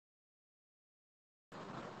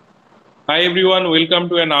Hi everyone, welcome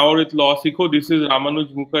to an hour with LawSikho. This is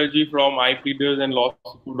Ramanuj Mukherjee from iPreaders and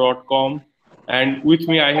LawSikho.com. And with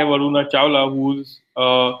me I have Aruna Chawla, who's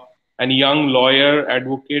a young lawyer,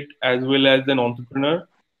 advocate, as well as an entrepreneur.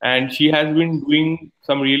 And she has been doing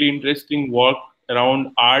some really interesting work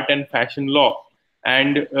around art and fashion law.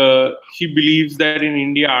 And she believes that in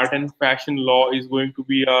India, art and fashion law is going to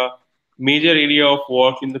be a major area of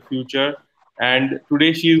work in the future. And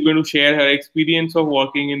today she is going to share her experience of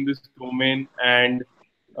working in this domain, and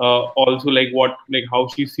also like how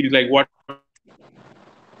she sees like what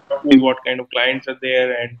what kind of clients are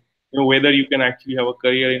there, and whether you can actually have a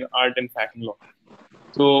career in art and fashion law.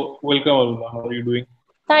 So welcome, Aruna. How are you doing?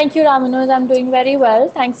 Thank you, Ramanuj. I'm doing very well.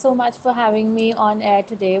 Thanks so much for having me on air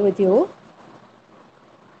today with you.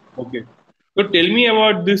 Okay. So tell me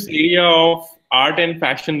about this area of art and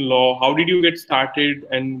fashion law. How did you get started,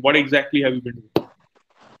 and what exactly have you been doing?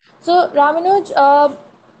 So, Ramanuj,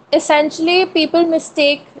 essentially, people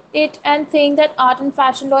mistake it and think that art and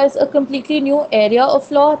fashion law is a completely new area of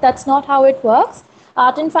law. That's not how it works.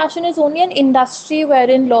 Art and fashion is only an industry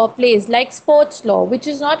wherein law plays, like sports law, which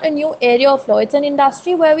is not a new area of law. It's an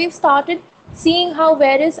industry where we've started seeing how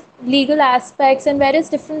various legal aspects and various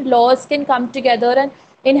different laws can come together and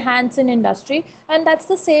enhance an industry. And that's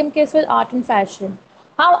the same case with art and fashion.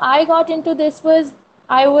 How I got into this was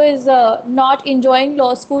I was not enjoying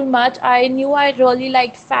law school much. I knew I really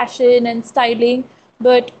liked fashion and styling,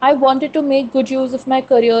 but I wanted to make good use of my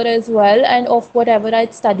career as well and of whatever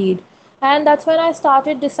I'd studied. And that's when I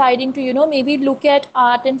started deciding to, maybe look at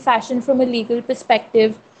art and fashion from a legal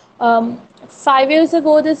perspective. 5 years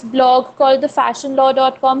ago, this blog called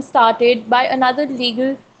thefashionlaw.com started by another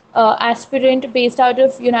legal aspirant based out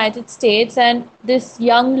of United States, and this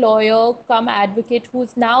young lawyer come advocate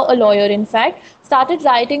who's now a lawyer in fact started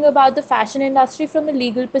writing about the fashion industry from a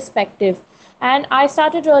legal perspective. And I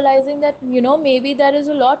started realizing that maybe there is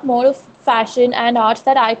a lot more of fashion and art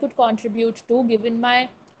that I could contribute to given my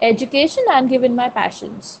education and given my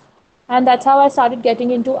passions. And that's how I started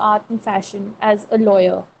getting into art and fashion as a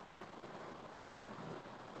lawyer.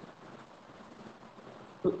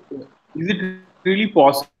 Is it really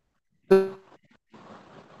possible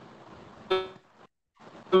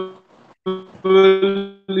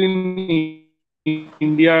in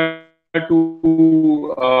India to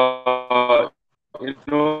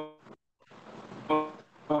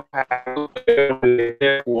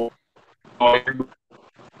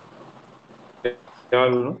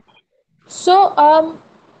So,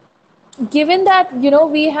 given that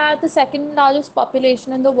we have the second largest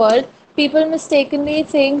population in the world, people mistakenly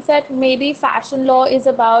think that maybe fashion law is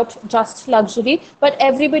about just luxury, but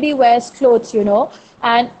everybody wears clothes,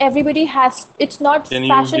 and everybody has. It's not Can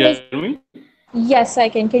fashion you is. hear me? Yes, I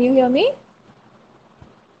can. Can you hear me?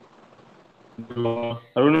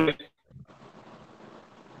 Aruna,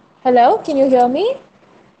 Hello, can you hear me?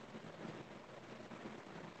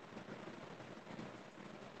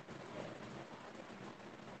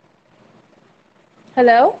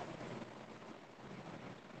 Hello,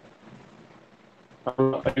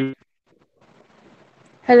 Aruna, are you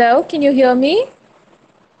hello, can you hear me?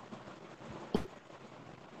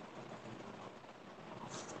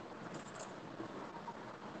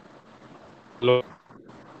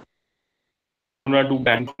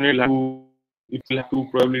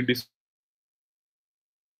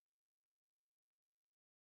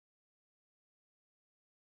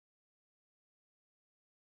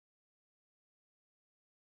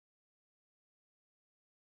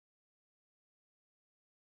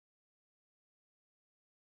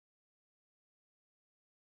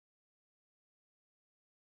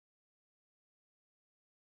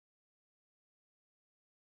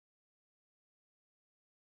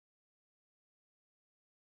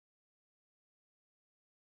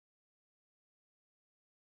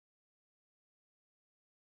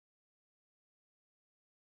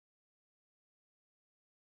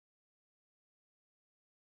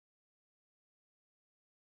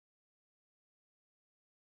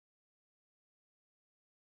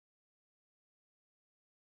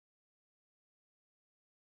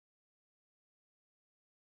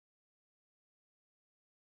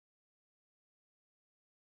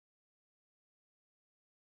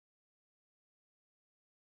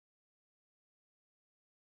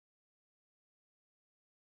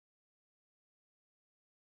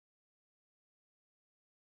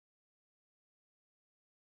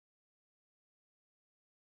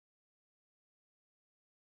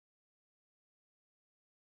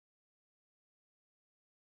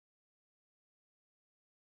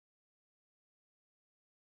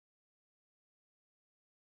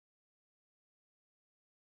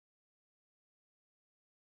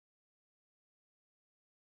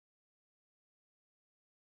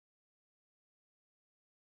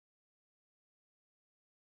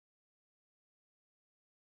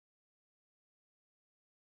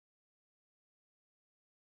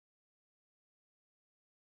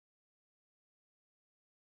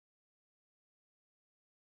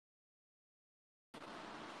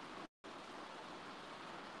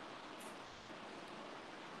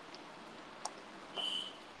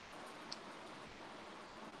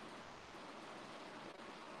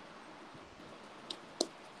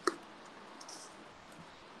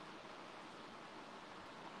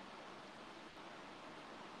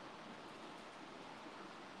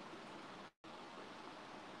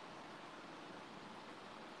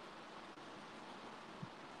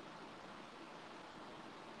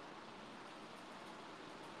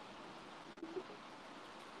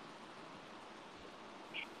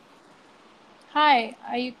 Hi,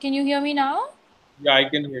 can you hear me now? Yeah, I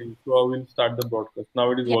can hear you. So I will start the broadcast.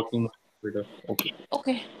 Now it is Yes. working much better. Okay.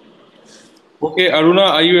 Okay. Okay, Aruna,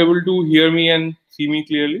 are you able to hear me and see me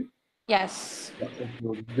clearly? Yes. Okay,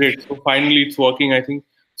 great. So finally, it's working, I think.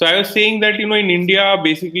 So I was saying that in India,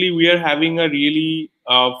 basically, we are having a really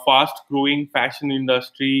fast-growing fashion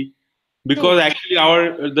industry True. because actually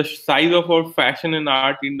our the size of our fashion and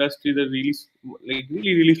art industry is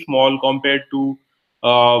really small compared to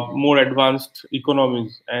more advanced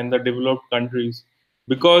economies and the developed countries.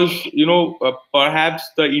 Because perhaps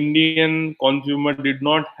the Indian consumer did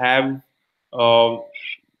not have uh,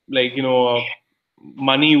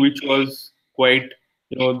 money which was quite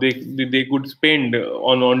they could spend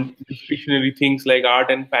on discretionary things like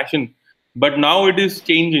art and fashion. But now it is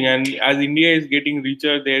changing, and as India is getting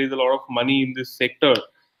richer, there is a lot of money in this sector.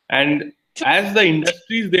 And as the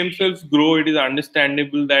industries themselves grow, it is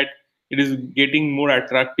understandable that it is getting more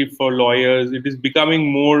attractive for lawyers. It is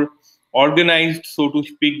becoming more organized, so to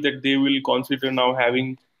speak, that they will consider now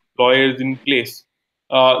having lawyers in place.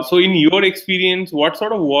 So, in your experience, what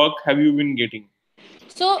sort of work have you been getting?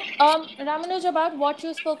 So, Ramanuj, about what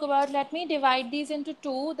you spoke about, let me divide these into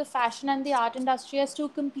two: the fashion and the art industry as two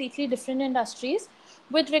completely different industries.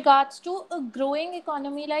 With regards to a growing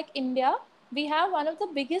economy like India, we have one of the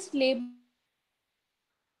biggest labor markets in the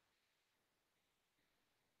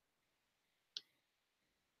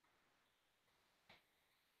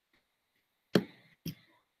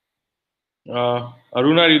world.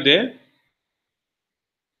 Arun, are you there?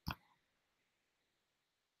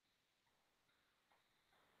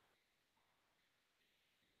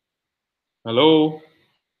 Hello?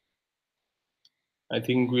 I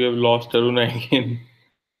think we have lost Aruna again.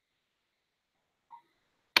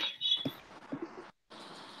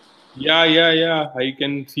 Yeah, yeah, yeah. I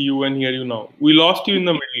can see you and hear you now. We lost you in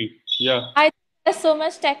the middle. Yeah. I think there's so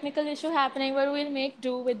much technical issue happening, but we'll make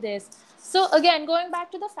do with this. So again, going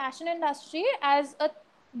back to the fashion industry as a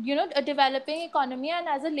a developing economy and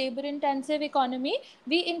as a labor intensive economy,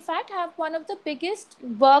 we in fact have one of the biggest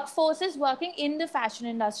workforces working in the fashion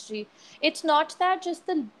industry. It's not that just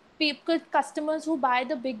the people customers who buy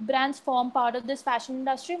the big brands form part of this fashion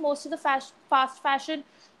industry. Most of the fast fashion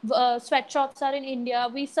sweatshops are in India.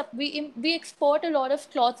 We export a lot of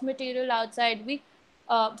cloth material outside. We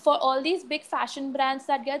for all these big fashion brands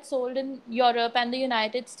that get sold in Europe and the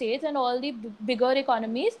United States and all the bigger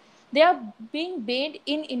economies, they are being made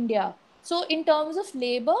in India. So, in terms of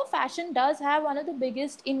labor, fashion does have one of the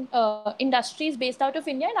biggest industries based out of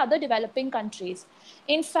India and other developing countries.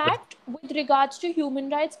 In fact, with regards to human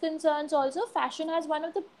rights concerns, also, fashion has one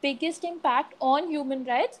of the biggest impact on human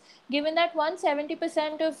rights, given that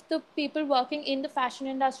 170% of the people working in the fashion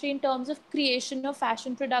industry in terms of creation of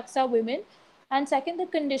fashion products are women, and second, the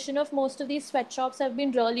condition of most of these sweatshops have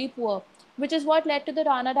been really poor, which is what led to the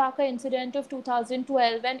Rana Dhaka incident of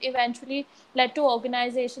 2012 and eventually led to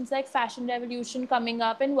organizations like Fashion Revolution coming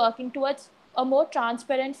up and working towards a more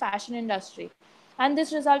transparent fashion industry. And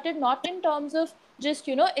this resulted not in terms of just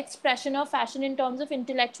expression of fashion in terms of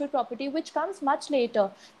intellectual property, which comes much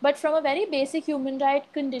later, but from a very basic human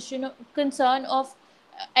right condition concern of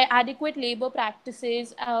adequate labor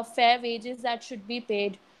practices, fair wages that should be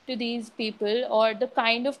paid to these people, or the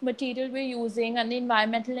kind of material we're using and the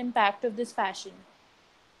environmental impact of this fashion.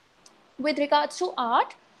 With regards to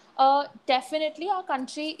art, definitely our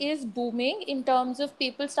country is booming in terms of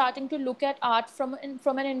people starting to look at art from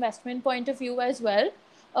an investment point of view as well.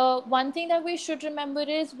 One thing that we should remember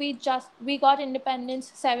is we got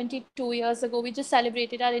independence 72 years ago. We just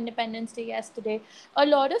celebrated our Independence Day yesterday. A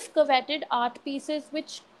lot of coveted art pieces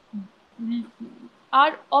which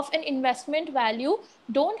are of an investment value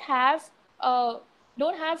don't have uh,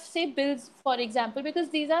 don't have say bills, for example, because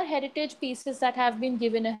these are heritage pieces that have been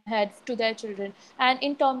given ahead to their children. And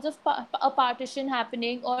in terms of a partition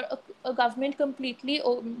happening or a government completely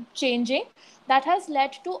changing, that has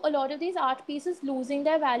led to a lot of these art pieces losing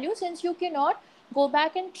their value, since you cannot go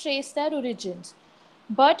back and trace their origins.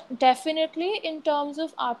 But definitely, in terms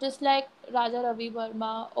of artists like Raja Ravi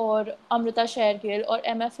Verma or Amrita Shergill or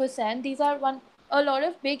MF Hussain, these are a lot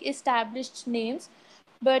of big established names.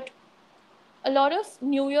 But a lot of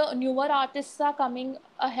newer artists are coming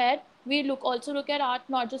ahead. We look at art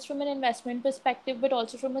not just from an investment perspective but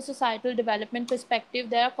also from a societal development perspective.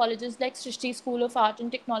 There are colleges like Srishti School of Art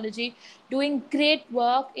and Technology doing great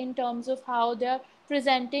work in terms of how they're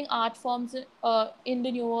presenting art forms in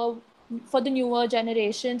the newer for the newer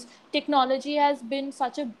generations. Technology has been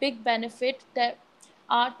such a big benefit that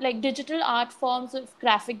art like digital art forms of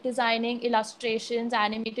graphic designing, illustrations,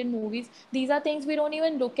 animated movies, these are things we don't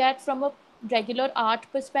even look at from a regular art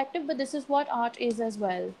perspective, but this is what art is as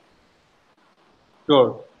well.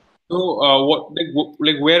 Sure. So,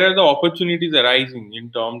 like where are the opportunities arising in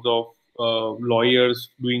terms of lawyers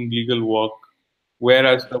doing legal work? Where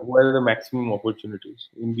are the maximum opportunities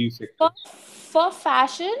in these sectors? For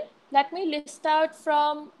fashion, let me list out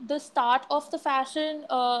from the start of the fashion,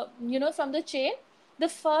 from the chain. The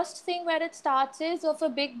first thing where it starts is of a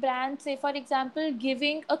big brand, say for example,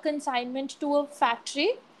 giving a consignment to a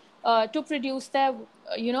factory to produce their,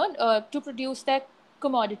 to produce their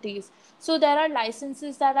commodities. So there are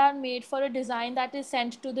licenses that are made for a design that is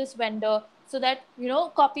sent to this vendor, so that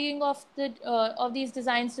copying of these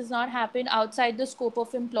designs does not happen outside the scope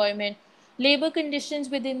of employment. Labor conditions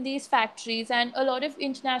within these factories, and a lot of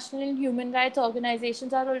international human rights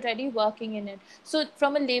organizations are already working in it. So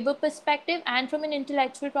from a labor perspective and from an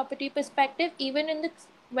intellectual property perspective, even in the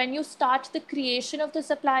when you start the creation of the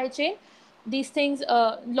supply chain, these things,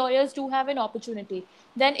 lawyers do have an opportunity.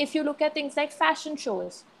 Then if you look at things like fashion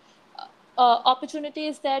shows,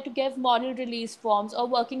 opportunities there to give model release forms or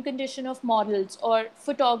working condition of models, or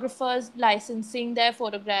photographers licensing their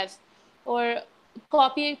photographs, or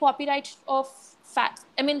copyright of facts.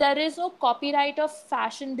 I mean, there is no copyright of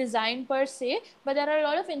fashion design per se, but there are a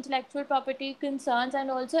lot of intellectual property concerns and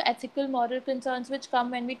also ethical moral concerns which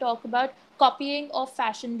come when we talk about copying of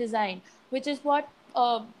fashion design, which is what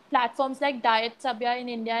platforms like Diet Sabya in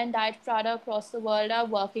India and Diet Prada across the world are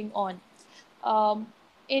working on. um,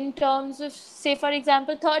 in terms of, say for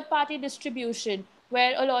example, third party distribution,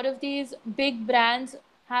 where a lot of these big brands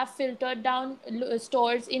have filtered down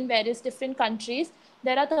stores in various different countries.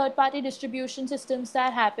 There are third party distribution systems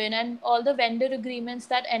that happen, and all the vendor agreements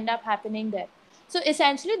that end up happening there. So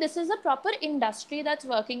essentially this is a proper industry that's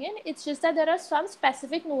working in. It's just that there are some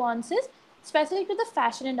specific nuances specific to the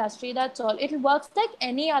fashion industry, that's all. It works like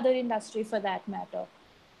any other industry for that matter,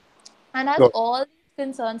 and has Sure. all these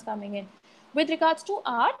concerns coming in. With regards to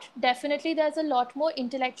art, definitely there's a lot more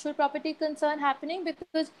intellectual property concern happening,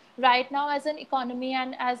 because right now, as an economy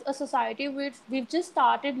and as a society, we've just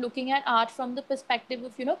started looking at art from the perspective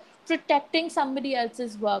of protecting somebody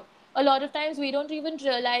else's work. A lot of times we don't even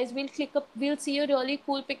realize, we'll see a really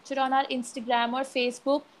cool picture on our Instagram or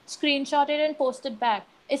Facebook, screenshot it and post it back.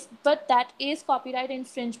 But that is copyright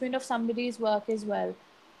infringement of somebody's work as well.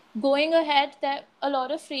 Going ahead, there a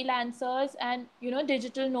lot of freelancers and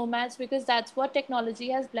digital nomads, because that's what technology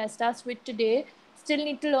has blessed us with today, still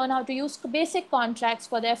need to learn how to use basic contracts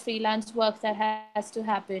for their freelance work that has to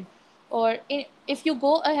happen. If you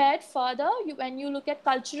go ahead further, when you look at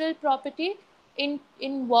cultural property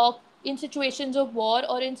in work, in situations of war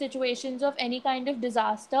or in situations of any kind of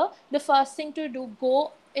disaster, the first thing to do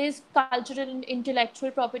go is cultural and intellectual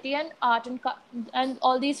property and art and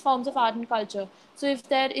all these forms of art and culture. So if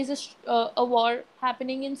there is a war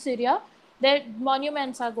happening in Syria, their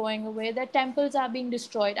monuments are going away, their temples are being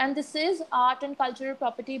destroyed, and this is art and cultural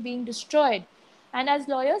property being destroyed. And as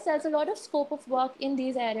lawyers, there's a lot of scope of work in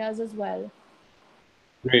these areas as well.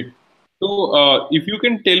 Great. So, if you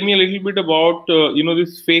can tell me a little bit about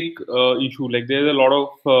this fake issue, like there's a lot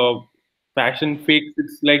of fashion fakes.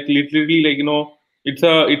 It's like literally like it's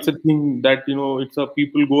a thing that it's a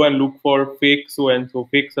people go and look for fake so and so,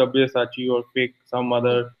 fake Sabyasachi or fake some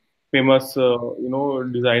other famous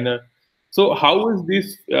designer. So how is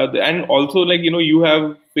this? And also like you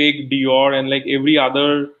have fake Dior and like every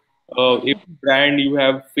other every brand you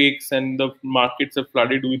have fakes and the markets are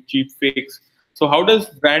flooded with cheap fakes. So how does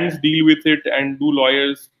brands deal with it, and do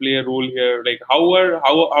lawyers play a role here? Like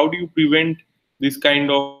how do you prevent this kind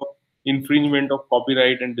of infringement of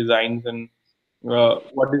copyright and designs, and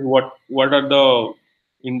what are the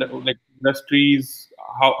in the like industries?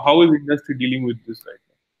 How is industry dealing with this right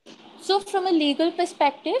now? So, from a legal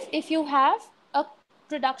perspective, if you have a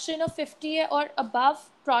production of 50 or above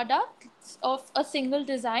products of a single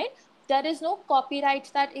design, there is no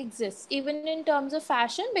copyright that exists, even in terms of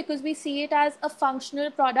fashion, because we see it as a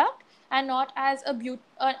functional product and not as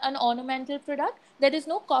an ornamental product. There is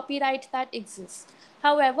no copyright that exists.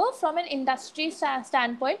 However, from an industry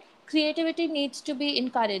standpoint, creativity needs to be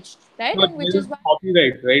encouraged, right? But And which there is is why.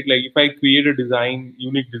 copyright, right? Like if I create a design,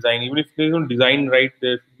 unique design, even if there's no design right,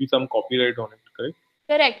 there should be some copyright on it, correct?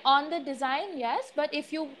 Correct. On the design, yes, but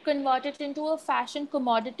if you convert it into a fashion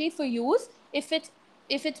commodity for use, if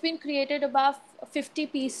it's been created above 50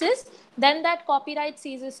 pieces, then that copyright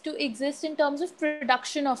ceases to exist in terms of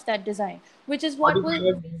production of that design, which is what What if will.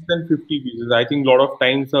 I have more than 50 pieces? I think a lot of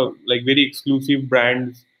times, like very exclusive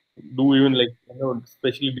brands do even like,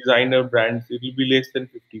 especially designer brands, it will be less than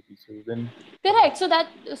 50 pieces. Then, Correct.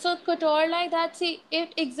 So couture like that, see,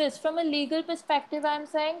 it exists from a legal perspective. I'm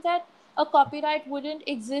saying that a copyright wouldn't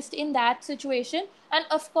exist in that situation, and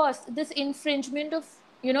of course, this infringement of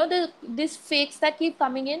the these fakes that keep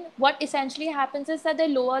coming in, what essentially happens is that they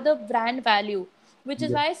lower the brand value, which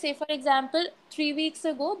is Yeah. why, say for example, 3 weeks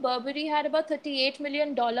ago Burberry had about $38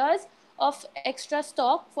 million of extra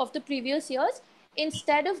stock of the previous years.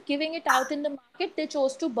 Instead of giving it out in the market, they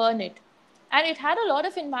chose to burn it, and it had a lot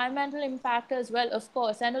of environmental impact as well, of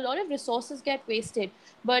course, and a lot of resources get wasted.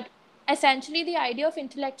 But essentially the idea of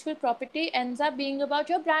intellectual property ends up being about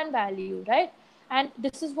your brand value, right? And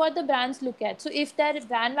this is what the brands look at. So if their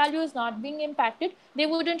brand value is not being impacted, they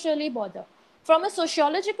wouldn't really bother. From a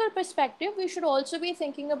sociological perspective, we should also be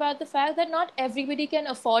thinking about the fact that not everybody can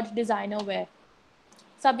afford designer wear.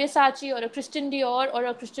 Sabyasachi or a Christian Dior or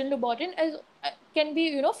a Christian Louboutin can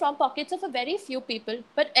be, from pockets of a very few people,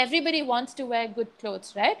 but everybody wants to wear good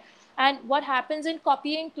clothes, right? And what happens in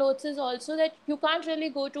copying clothes is also that you can't really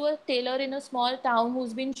go to a tailor in a small town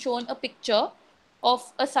who's been shown a picture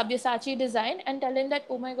of a Sabyasachi design and tell him that,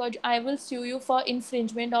 oh my God, I will sue you for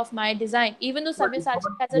infringement of my design, even though But it's Sabyasachi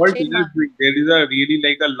not has a what tailors trademark. doing. There is a really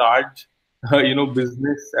like a large,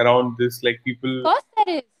 business around this. Like people, Course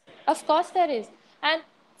there is. Of course there is. And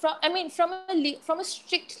from a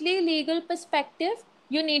strictly legal perspective,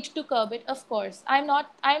 you need to curb it. Of course, I'm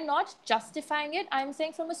not justifying it. I'm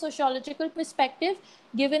saying from a sociological perspective,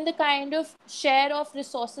 given the kind of share of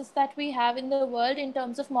resources that we have in the world in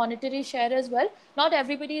terms of monetary share as well, not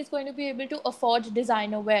everybody is going to be able to afford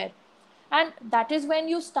designer wear. And that is when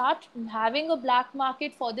you start having a black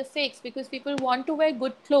market for the fakes, because people want to wear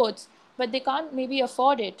good clothes but they can't maybe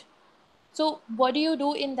afford it. So what do you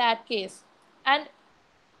do in that case? And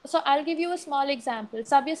so I'll give you a small example.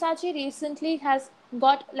 Sabyasachi recently has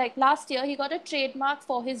got, like last year, he got a trademark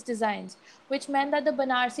for his designs, which meant that the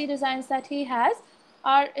Banarsi designs that he has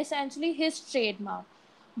are essentially his trademark.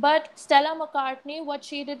 But Stella McCartney, what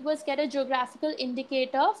she did was get a geographical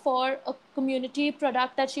indicator for a community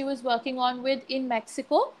product that she was working on with in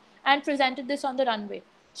Mexico and presented this on the runway.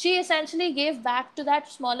 She essentially gave back to that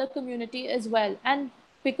smaller community as well. And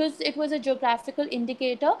because it was a geographical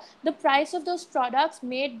indicator, the price of those products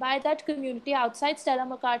made by that community outside Stella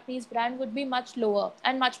McCartney's brand would be much lower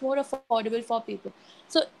and much more affordable for people.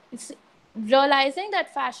 So it's realizing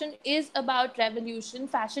that fashion is about revolution,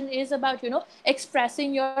 fashion is about,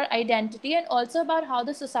 expressing your identity, and also about how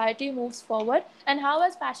the society moves forward, and how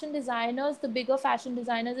as fashion designers, the bigger fashion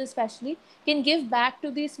designers especially, can give back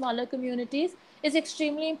to these smaller communities is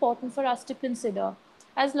extremely important for us to consider.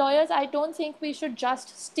 As lawyers, I don't think we should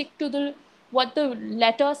just stick to the what the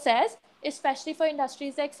letter says, especially for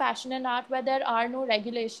industries like fashion and art where there are no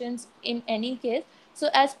regulations in any case. So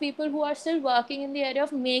as people who are still working in the area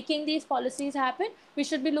of making these policies happen, we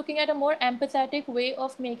should be looking at a more empathetic way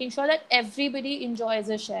of making sure that everybody enjoys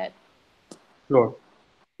a share. sure.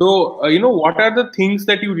 So, what are the things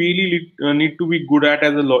that you really need to be good at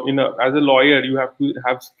as as a lawyer? You have to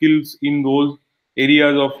have skills in those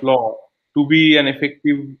areas of law to be an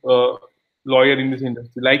effective lawyer in this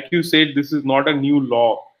industry. Like you said, this is not a new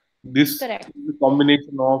law. This Correct. is a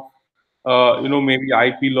combination of, maybe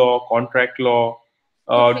IP law, contract law,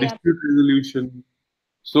 Absolutely. dispute resolution.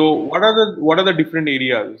 So, what are the different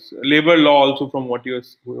areas? Labor law also, from what you're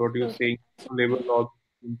Absolutely. saying, labor law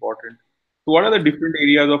is important. So, what are the different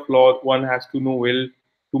areas of law one has to know well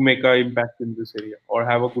to make an impact in this area or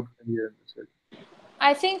have a good career in this area?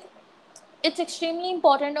 I think it's extremely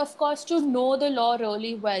important, of course, to know the law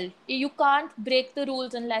really well. You can't break the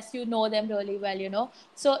rules unless you know them really well.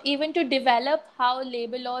 So even to develop how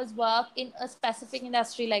labor laws work in a specific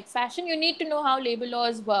industry like fashion, you need to know how labor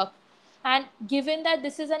laws work. And given that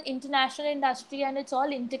this is an international industry and it's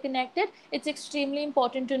all interconnected, it's extremely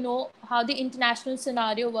important to know how the international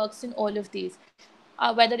scenario works in all of these.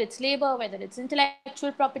 Whether it's labor, whether it's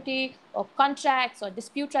intellectual property, or contracts, or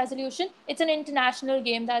dispute resolution, it's an international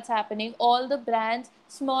game that's happening. All the brands,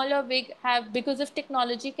 small or big, have, because of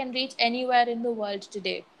technology, can reach anywhere in the world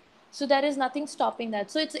today. So there is nothing stopping that.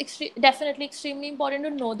 So it's definitely extremely important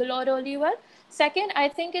to know the law really well. Second, I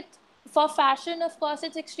think it's for fashion, of course,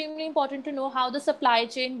 it's extremely important to know how the supply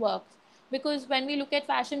chain works, because when we look at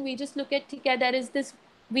fashion, we just look at, okay, there is this,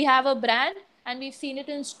 we have a brand and we've seen it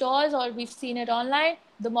in stores or we've seen it online,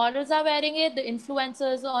 the models are wearing it, the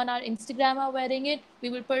influencers on our Instagram are wearing it, we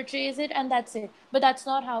will purchase it, and that's it. But that's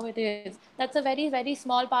not how it is. That's a very, very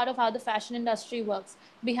small part of how the fashion industry works.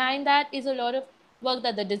 Behind that is a lot of work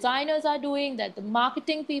that the designers are doing, that the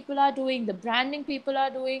marketing people are doing, the branding people are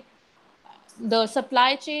doing, the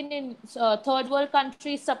supply chain in third world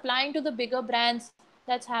countries supplying to the bigger brands,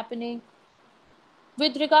 that's happening.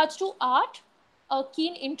 With regards to art, a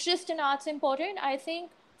keen interest in art's important. I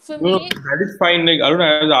think for No, no, me, that is fine. Like Arun,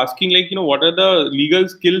 I was asking, like, what are the legal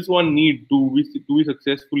skills one need to be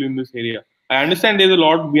successful in this area? I understand there's a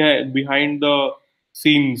lot behind the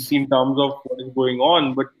scenes in terms of what is going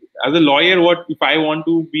on, but as a lawyer, what if I want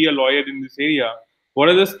to be a lawyer in this area? What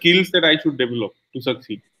are the skills that I should develop to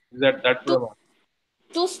succeed? Is that's what To I'm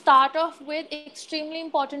asking. start off with, extremely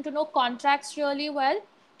important to know contracts really well,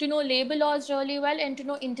 to know labor laws really well, and to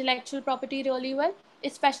know intellectual property really well,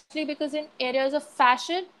 especially because in areas of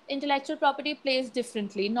fashion, intellectual property plays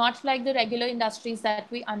differently, not like the regular industries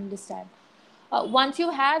that we understand. Once you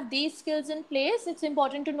have these skills in place, it's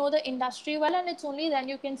important to know the industry well, and it's only then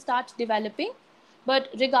you can start developing. But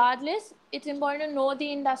regardless, it's important to know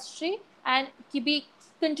the industry and be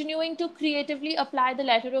continuing to creatively apply the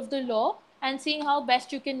letter of the law and seeing how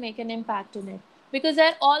best you can make an impact in it. Because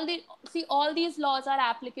then all these laws are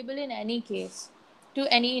applicable in any case to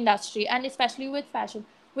any industry, and especially with fashion,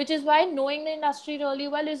 which is why knowing the industry really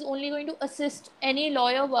well is only going to assist any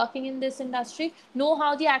lawyer working in this industry know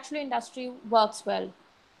how the actual industry works well,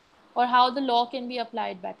 or how the law can be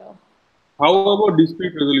applied better. How about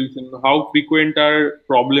dispute resolution? How frequent are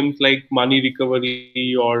problems like money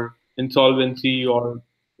recovery or insolvency or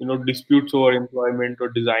disputes over employment or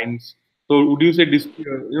designs? So would you say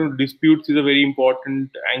disputes is a very important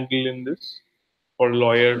angle in this for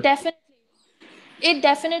lawyer? Definitely. It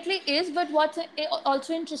definitely is, but what's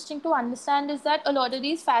also interesting to understand is that a lot of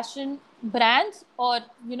these fashion brands, or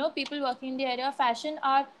people working in the area of fashion,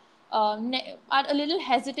 are a little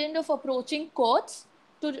hesitant of approaching courts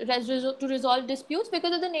to resolve disputes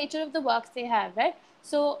because of the nature of the works they have, right?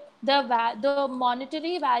 So the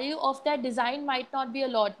monetary value of their design might not be a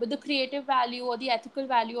lot, but the creative value or the ethical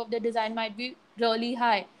value of the design might be really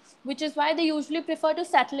high, which is why they usually prefer to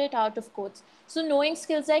settle it out of courts. So knowing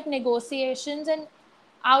skills like negotiations and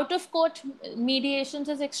out of court mediations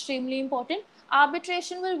is extremely important.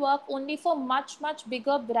 Arbitration will work only for much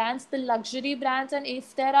bigger brands, the luxury brands, and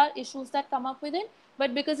if there are issues that come up with it.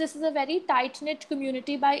 But because this is a very tight knit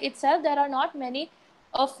community by itself, there are not many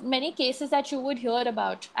cases that you would hear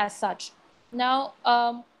about as such. Now,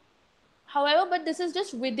 however, but this is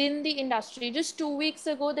just within the industry. Just 2 weeks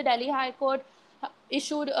ago, the Delhi High Court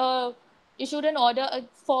issued a issued an order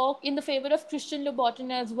for in the favor of Christian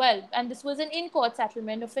Louboutin as well, and this was an in-court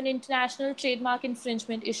settlement of an international trademark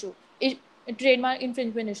infringement issue,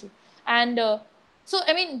 and so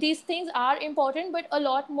I mean these things are important, but a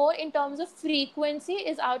lot more in terms of frequency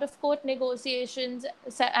is out-of-court negotiations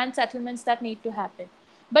and settlements that need to happen.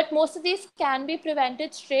 But most of these can be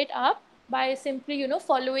prevented straight up by simply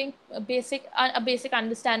following a basic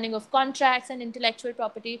understanding of contracts and intellectual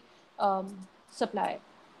property supply.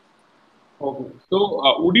 Okay. So,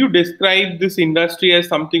 would you describe this industry as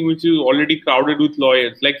something which is already crowded with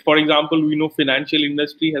lawyers? Like, for example, we know financial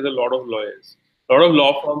industry has a lot of lawyers, a lot of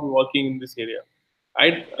law firms working in this area.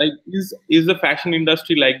 Is the fashion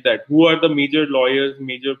industry like that? Who are the major lawyers,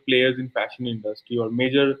 major players in fashion industry, or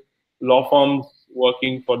major law firms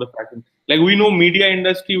working for the fashion? Like we know media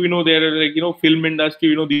industry, we know there are film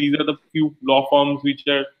industry. These are the few law firms which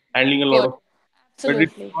are handling a lot of, Good. but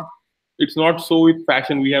Absolutely. it's not so with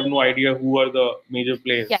fashion. We have no idea who are the major Yes.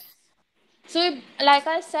 players. So, like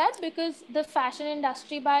I said, because the fashion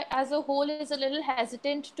industry by as a whole is a little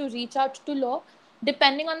hesitant to reach out to law,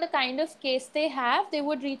 depending on the kind of case they have, they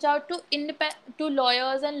would reach out to to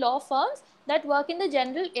lawyers and law firms that work in the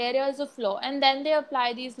general areas of law, and then they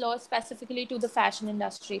apply these laws specifically to the fashion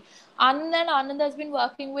industry. Anand has been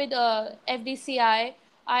working with FDCI.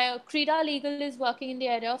 Krida Legal is working in the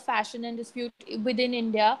area of fashion and dispute within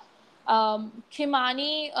India.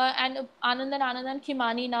 Khimani Anand and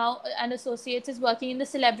Khimani now and Associates is working in the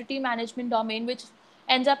celebrity management domain, which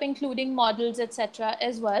ends up including models, etc.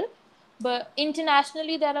 as well. But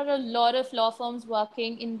internationally, there are a lot of law firms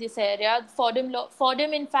working in this area.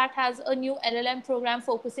 Fordham, in fact, has a new LLM program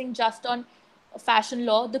focusing just on fashion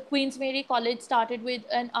law. The Queen's Mary College started with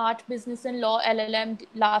an art, business, and law LLM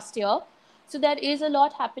last year. So there is a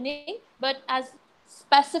lot happening. But as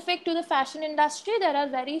specific to the fashion industry, there are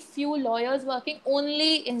very few lawyers working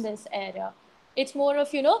only in this area. It's more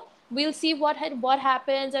of we'll see what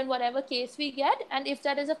happens and whatever case we get, and if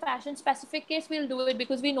there is a fashion specific case, we'll do it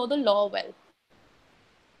because we know the law well.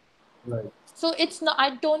 Right. So it's not,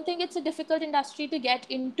 I don't think it's a difficult industry to get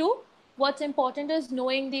into. What's important is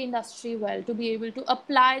knowing the industry well to be able to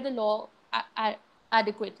apply the law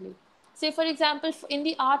adequately. Say for example, in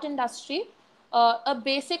the art industry, a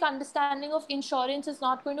basic understanding of insurance is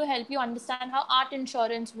not going to help you understand how art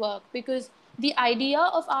insurance work, because the idea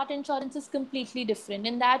of art insurance is completely different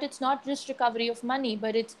in that it's not just recovery of money,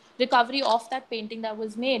 but it's recovery of that painting that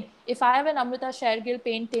was made. If I have an Amrita Shergill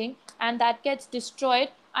painting and that gets destroyed,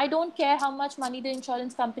 I don't care how much money the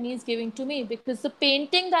insurance company is giving to me, because the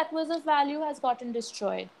painting that was of value has gotten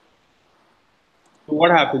destroyed. So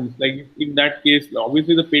what happens? Like in that case,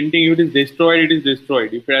 obviously the painting, if it is destroyed, it is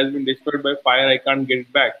destroyed. If it has been destroyed by fire, I can't get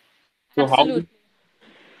it back. So Absolutely.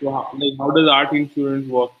 how does art insurance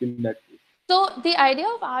work in that case? So the idea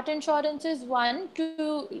of art insurance is one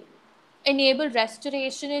to enable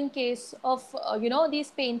restoration in case of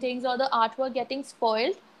these paintings or the artwork getting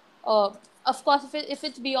spoiled. Uh, of course, if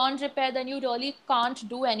it's beyond repair, then you really can't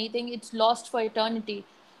do anything. It's lost for eternity.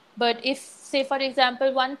 But if, say, for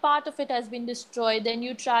example, one part of it has been destroyed, then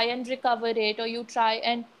you try and recover it, or you try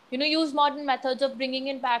and use modern methods of bringing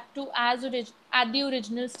it back to at the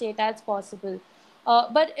original state as possible.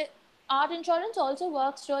 But art insurance also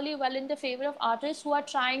works really well in the favor of artists who are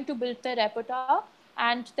trying to build their repertoire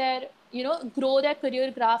and grow their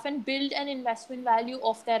career graph and build an investment value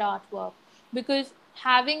of their artwork, because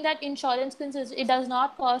having that insurance it does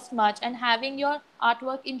not cost much, and having your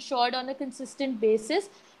artwork insured on a consistent basis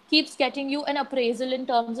keeps getting you an appraisal in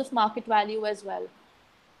terms of market value as well.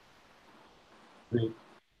 Great.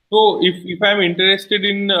 So if I'm interested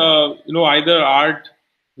in either art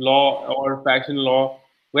law or fashion law,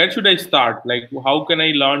 where should I start? Like how can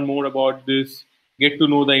I learn more about this? Get to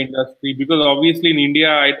know the industry, because obviously in India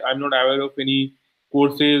I'm not aware of any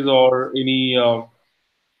courses or any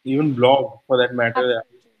even blog for that matter.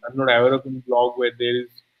 Absolutely. I'm not aware of any blog where there is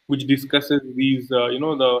which discusses these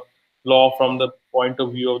the law from the point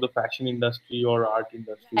of view of the fashion industry or art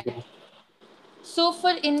industry. So So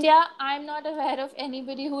for India, I'm not aware of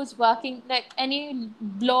anybody who's working, like any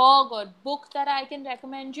blog or book that I can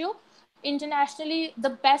recommend you. Internationally, the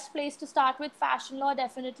best place to start with fashion law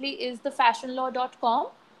definitely is the fashionlaw.com.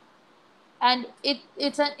 And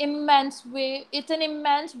it's an immense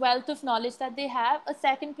wealth of knowledge that they have. A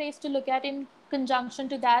second place to look at in conjunction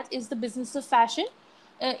to that is the business of fashion.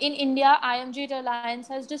 In India, IMG Reliance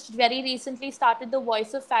has just very recently started the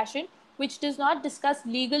Voice of Fashion, which does not discuss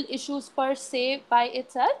legal issues per se by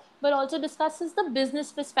itself, but also discusses the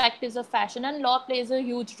business perspectives of fashion, and law plays a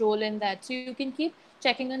huge role in that. So you can keep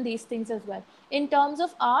checking on these things as well. In terms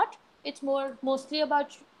of art, it's mostly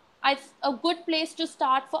about a good place to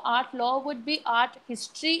start for art law would be art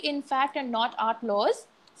history, in fact, and not art laws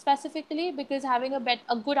specifically, because having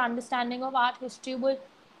a good understanding of art history will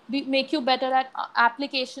make you better at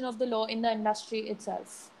application of the law in the industry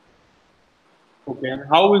itself. okay, and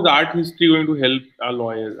how is art history going to help a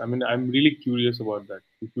lawyer? I mean, I'm really curious about that.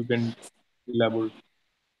 If you can elaborate.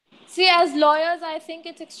 See, as lawyers, I think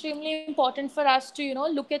it's extremely important for us to,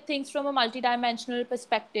 look at things from a multidimensional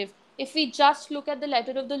perspective. If we just look at the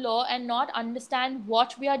letter of the law and not understand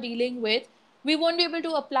what we are dealing with, we won't be able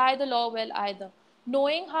to apply the law well either.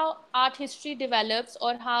 Knowing how art history develops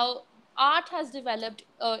or how art has developed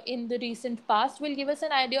in the recent past will give us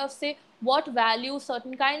an idea of, say, what value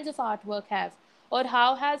certain kinds of artwork have, or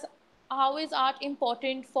how is art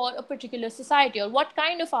important for a particular society, or what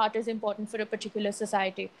kind of art is important for a particular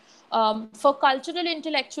society. For cultural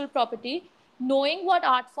intellectual property, knowing what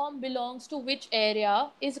art form belongs to which area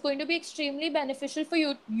is going to be extremely beneficial for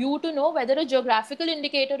you to know whether a geographical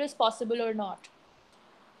indicator is possible or not.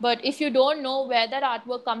 But if you don't know where that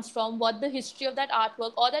artwork comes from, what the history of that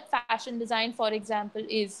artwork or that fashion design, for example,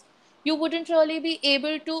 is, you wouldn't really be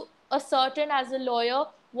able to ascertain as a lawyer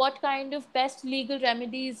what kind of best legal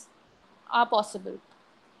remedies are possible.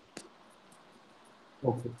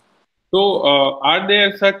 Okay. So, are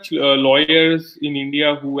there such lawyers in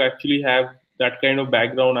India who actually have that kind of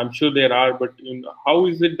background? I'm sure there are, but how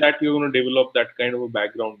is it that you're going to develop that kind of a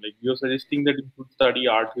background? Like you're suggesting that you should study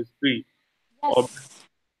art history, or Yes.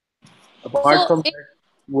 apart So, from that,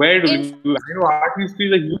 where do in you? I know art history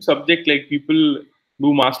is a huge subject. Like people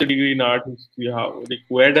do master degree in art history. How? Like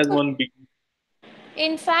where does one begin?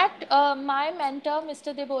 In fact, my mentor,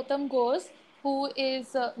 Mr. Debotam Ghosh, who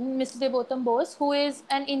is Mr. Debotam Bose, who is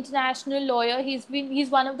an international lawyer. He's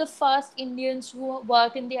one of the first Indians who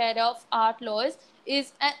work in the area of art laws.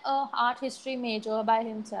 Is a art history major by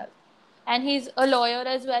himself, and he's a lawyer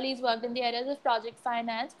as well. He's worked in the areas of project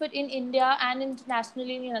finance, but in India and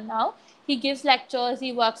internationally now, he gives lectures.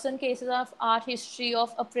 He works on cases of art history,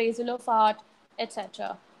 of appraisal of art,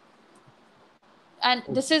 etc. And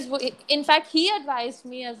this is in fact he advised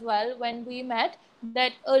me as well when we met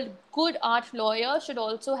that a good art lawyer should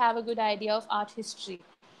also have a good idea of art history.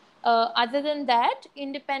 Other than that,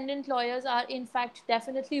 independent lawyers are in fact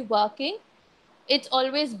definitely working. It's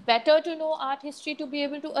always better to know art history to be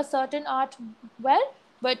able to ascertain art well,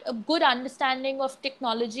 but a good understanding of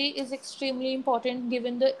technology is extremely important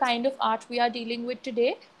given the kind of art we are dealing with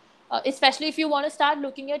today. Especially if you want to start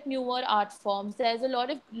looking at newer art forms, there's a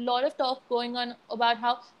lot of talk going on about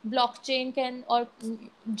how blockchain can, or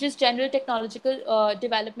just general technological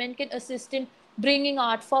development can assist in bringing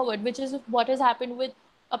art forward, which is what has happened with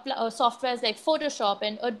softwares like Photoshop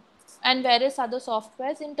and various other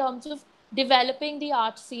softwares in terms of developing the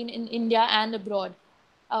art scene in India and abroad.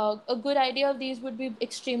 A good idea of these would be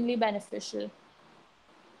extremely beneficial.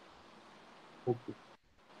 Okay.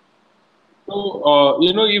 So,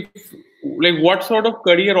 if like what sort of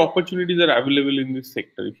career opportunities are available in this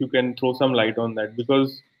sector, if you can throw some light on that,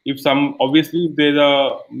 because if some obviously there's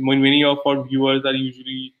a many of our viewers are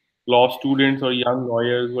usually law students or young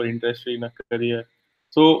lawyers who are interested in a career.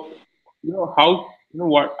 So, how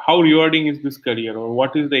what how rewarding is this career, or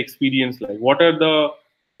what is the experience like? What are the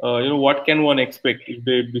what can one expect if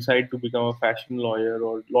they decide to become a fashion lawyer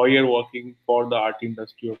or lawyer working for the art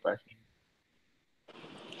industry or fashion?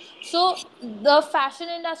 So the fashion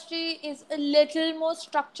industry is a little more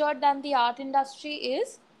structured than the art industry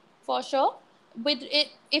is, for sure. With it,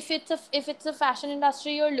 if it's a fashion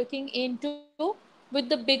industry you're looking into, with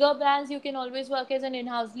the bigger brands, you can always work as an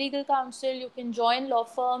in-house legal counsel. You can join law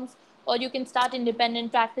firms, or you can start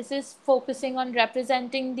independent practices focusing on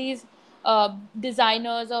representing these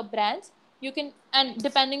designers or brands. You can, and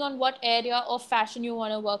depending on what area of fashion you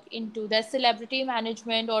want to work into, there's celebrity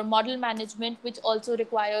management or model management, which also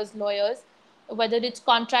requires lawyers, whether it's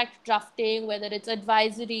contract drafting, whether it's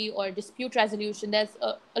advisory or dispute resolution. There's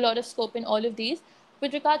a lot of scope in all of these.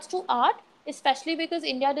 With regards to art, especially because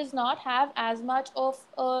India does not have as much of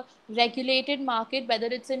a regulated market, whether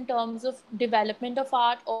it's in terms of development of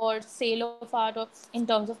art or sale of art or in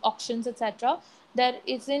terms of auctions, etc. There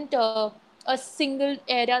isn't a single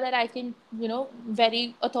area that I can,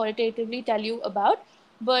 very authoritatively tell you about.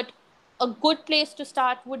 But a good place to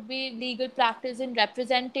start would be legal practice in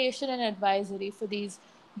representation and advisory for these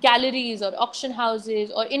galleries or auction houses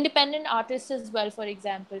or independent artists as well. For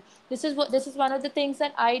example, this is one of the things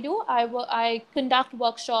that I do. I conduct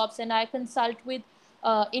workshops and I consult with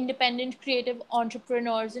independent creative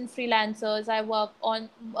entrepreneurs and freelancers. I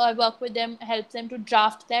work with them, help them to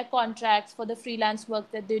draft their contracts for the freelance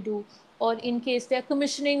work that they do, or in case they're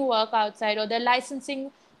commissioning work outside, or they're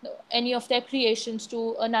licensing any of their creations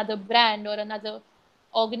to another brand or another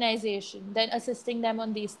organization, then assisting them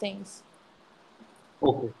on these things.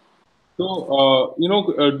 Okay. So,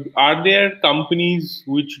 are there companies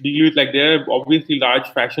which deal with, like, there are obviously large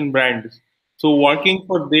fashion brands. So, working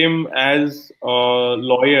for them as a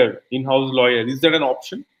lawyer, in-house lawyer, is that an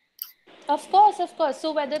option? Of course, of course.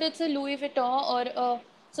 So whether it's a Louis Vuitton or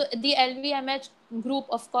so the LVMH group,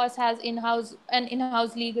 of course, has in-house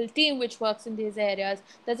legal team which works in these areas.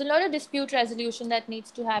 There's a lot of dispute resolution that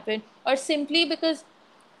needs to happen, or simply because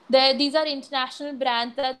these are international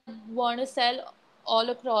brands that want to sell all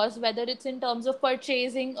across, whether it's in terms of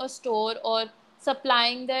purchasing a store or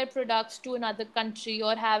supplying their products to another country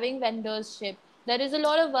or having vendors ship. There is a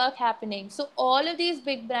lot of work happening. So all of these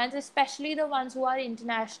big brands, especially the ones who are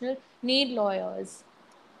international, need lawyers.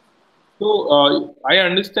 So, I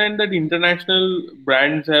understand that international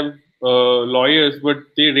brands have lawyers, but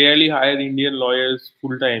they rarely hire Indian lawyers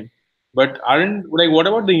full time. But aren't, like, what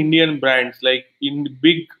about the Indian brands? Like, in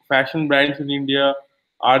big fashion brands in India,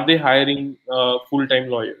 are they hiring full time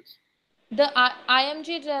lawyers? The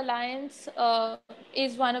IMG Reliance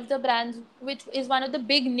is one of the brands, which is one of the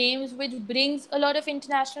big names which brings a lot of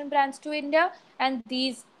international brands to India, and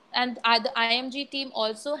the IMG team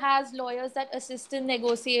also has lawyers that assist in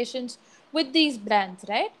negotiations with these brands,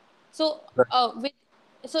 right? So with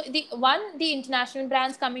so the international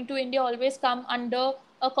brands coming to India always come under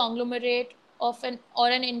a conglomerate of an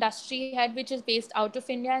industry head which is based out of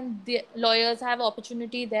India, and the lawyers have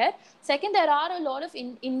opportunity there. Second, there are a lot of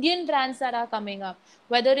Indian brands that are coming up,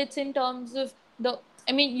 whether it's in terms of the,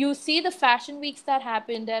 I mean, you see the fashion weeks that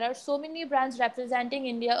happen. There are so many brands representing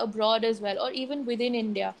India abroad as well, or even within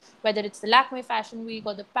India, whether it's the Lakme Fashion Week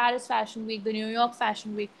or the Paris Fashion Week, the New York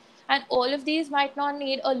Fashion Week. And all of these might not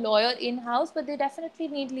need a lawyer in house, but they definitely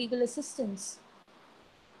need legal assistance.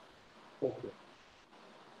 Okay.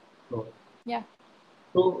 No. Yeah.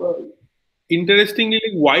 So, interestingly,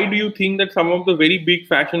 like, why do you think that some of the very big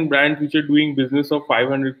fashion brands which are doing business of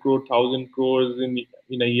 500 crore, 1,000 crores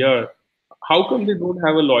in a year, how come they don't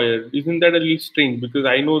have a lawyer? Isn't that a little strange? Because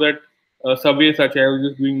I know that Sabyasachi, I was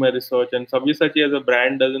just doing my research, and Sabyasachi as a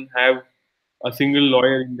brand doesn't have a single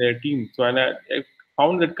lawyer in their team. So, and I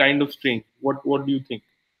found that kind of strange. What do you think?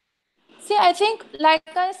 See, I think, like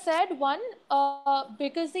I said, one,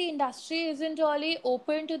 because the industry isn't really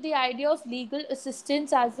open to the idea of legal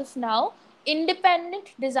assistance as of now,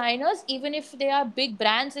 independent designers, even if they are big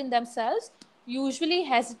brands in themselves, usually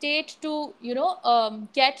hesitate to,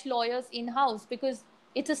 get lawyers in house because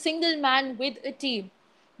it's a single man with a team.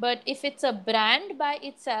 But if it's a brand by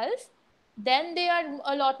itself, then they are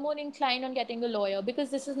a lot more inclined on getting a lawyer, because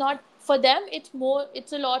this is not for them,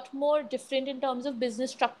 it's a lot more different in terms of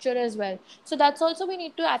business structure as well. So that's also we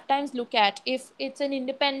need to at times look at. If it's an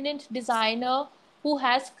independent designer who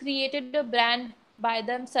has created a brand by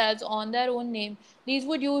themselves on their own name, these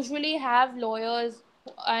would usually have lawyers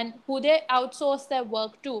and who they outsource their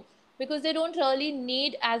work to, because they don't really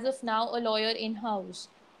need as of now a lawyer in house.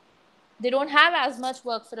 They don't have as much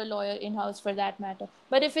work for a lawyer in house for that matter.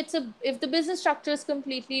 But if the business structure is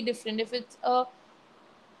completely different, if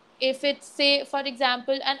it's, say for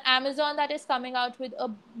example, an Amazon that is coming out with a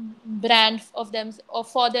brand of them or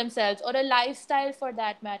for themselves, or a lifestyle for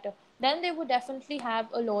that matter, then they would definitely have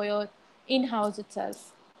a lawyer in house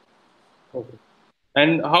itself. Okay.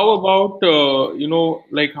 And how about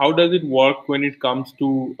like how does it work when it comes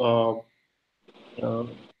to uh,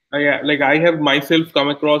 like I have myself come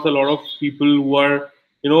across a lot of people who are,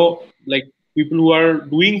 like people who are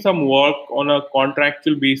doing some work on a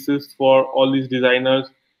contractual basis for all these designers.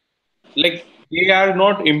 Like they are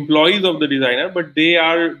not employees of the designer, but they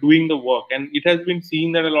are doing the work, and it has been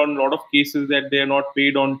seen that a lot of cases that they are not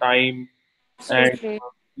paid on time, and Absolutely.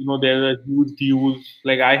 there are huge dues.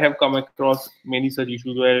 Like I have come across many such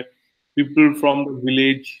issues where people from the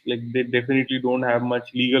village, like they definitely don't have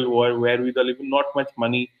much legal wherewithal, even not much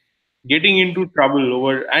money, getting into trouble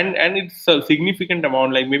over, and it's a significant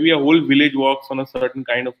amount. Like maybe a whole village works on a certain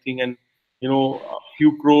kind of thing, and a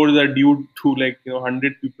few crores are due to, like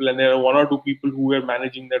 100 people, and there are one or two people who are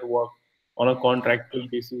managing that work on a contractual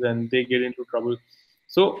basis, and they get into trouble.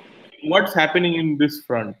 So what's happening in this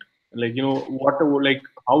front? Like what, like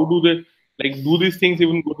how do they, like do these things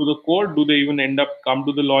even go to the court? Do they even end up come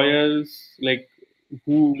to the lawyers? Like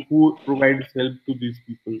who provides help to these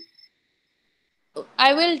people?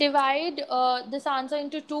 I will divide this answer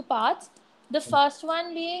into two parts. The first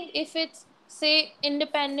one being, if it's, say,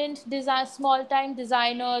 independent design, small time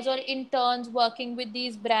designers or interns working with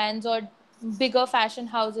these brands or bigger fashion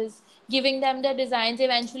houses, giving them their designs,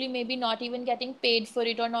 eventually maybe not even getting paid for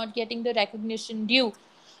it or not getting the recognition due.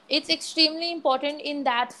 It's extremely important in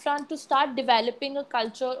that front to start developing a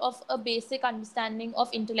culture of a basic understanding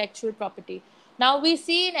of intellectual property. Now we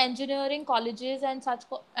see in engineering colleges and such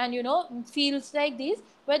and fields like these,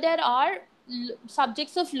 where there are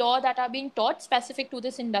subjects of law that are being taught specific to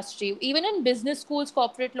this industry. Even in business schools,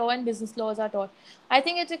 corporate law and business laws are taught. I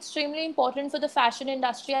think it's extremely important for the fashion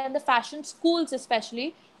industry and the fashion schools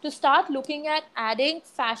especially to start looking at adding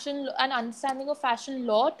fashion and understanding of fashion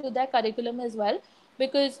law to their curriculum as well,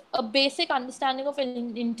 because a basic understanding of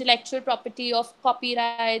intellectual property, of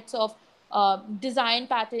copyrights, of design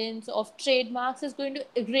patents, of trademarks is going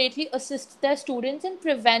to greatly assist their students in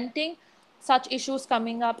preventing such issues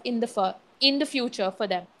coming up in the future for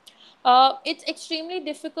them. It's extremely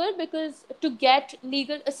difficult because to get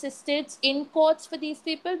legal assistance in courts for these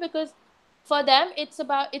people, because for them it's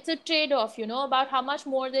a trade off, about how much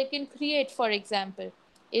more they can create. For example,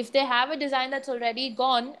 if they have a design that's already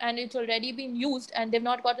gone and it's already been used and they've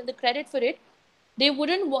not gotten the credit for it, they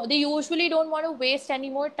usually don't want to waste any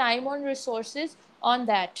more time or resources on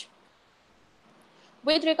that.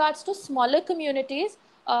 With regards to smaller communities,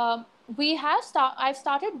 I've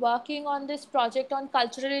started working on this project on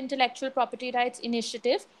cultural intellectual property rights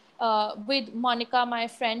initiative with Monica, my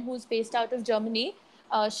friend who's based out of Germany.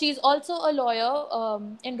 She's also a lawyer,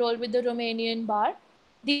 enrolled with the Romanian bar.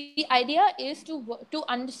 The idea is to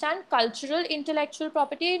understand cultural intellectual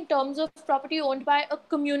property in terms of property owned by a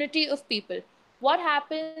community of people. What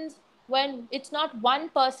happens when it's not one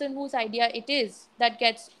person whose idea it is that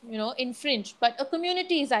gets infringed, but a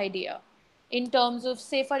community's idea, in terms of,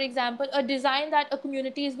 say for example, a design that a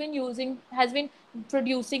community has been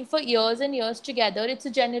producing for years and years together. It's a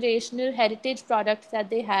generational heritage product that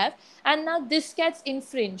they have, and now this gets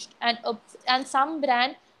infringed, and some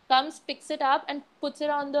brand comes, picks it up and puts it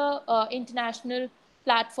on the international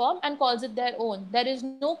platform and calls it their own. There is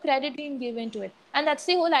no credit being given to it, and that's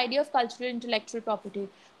the whole idea of cultural intellectual property.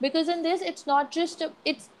 Because in this, it's not just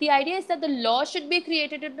it's the idea is that the law should be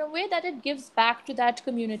created in a way that it gives back to that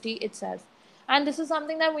community itself. And this is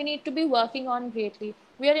something that we need to be working on greatly.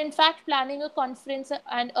 We are in fact planning a conference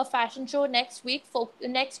and a fashion show next week,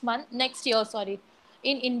 next year, sorry,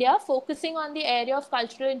 in India, focusing on the area of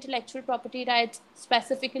cultural intellectual property rights,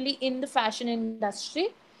 specifically in the fashion industry.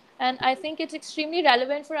 And I think it's extremely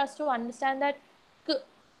relevant for us to understand that,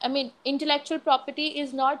 I mean, intellectual property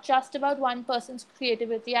is not just about one person's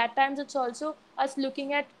creativity. At times, it's also us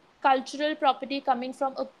looking at cultural property coming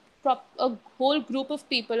from a whole group of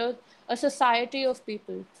people, or a society of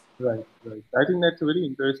people. Right, right. I think that's a very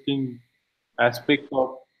interesting aspect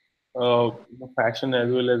of fashion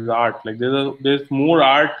as well as art. Like there's more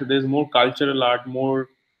art, there's more cultural art, more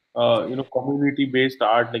community based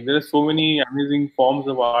art. Like there are so many amazing forms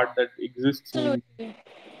of art that exists in Absolutely.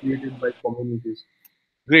 created by communities.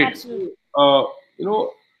 Great. So, Absolutely. you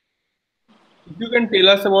know, if you can tell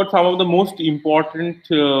us about some of the most important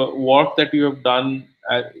work that you have done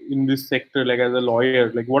in this sector, like as a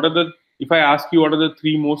lawyer, like what are the, if I ask you, what are the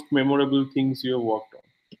three most memorable things you have worked on?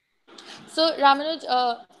 So, Ramanuj,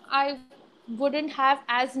 I wouldn't have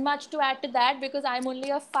as much to add to that because I'm only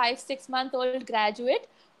a 5, 6 month old graduate.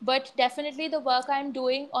 But definitely, the work I'm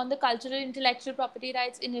doing on the Cultural Intellectual Property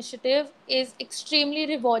Rights Initiative is extremely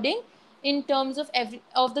rewarding in terms of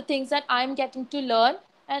of the things that I'm getting to learn,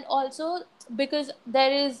 and also because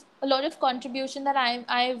there is a lot of contribution that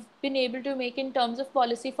I've been able to make in terms of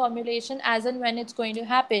policy formulation as and when it's going to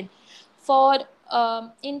happen. For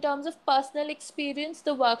in terms of personal experience,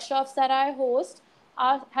 the workshops that I host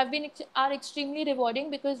are extremely rewarding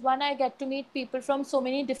because one, I get to meet people from so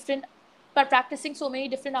many different, but practicing so many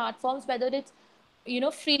different art forms, whether it's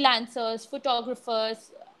freelancers,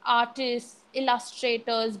 photographers, artists,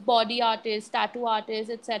 illustrators, body artists, tattoo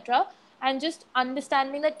artists, etc., and just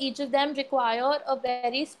understanding that each of them require a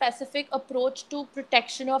very specific approach to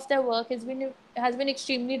protection of their work has been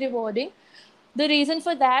extremely rewarding. The reason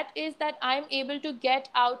for that is that I'm able to get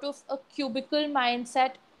out of a cubicle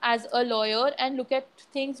mindset as a lawyer and look at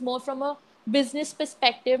things more from a business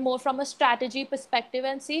perspective, more from a strategy perspective,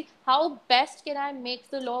 and see how best can I make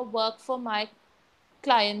the law work for my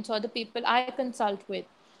clients or the people I consult with.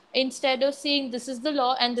 Instead of seeing this is the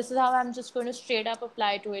law and this is how I'm just going to straight up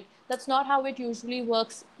apply to it. That's not how it usually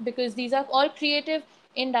works because these are all creative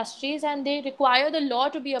industries and they require the law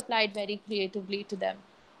to be applied very creatively to them.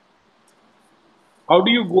 How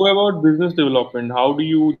do you go about business development? How do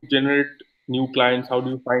you generate new clients? How do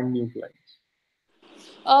you find new clients?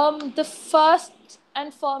 The first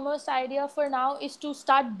and foremost idea for now is to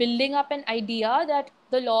start building up an idea that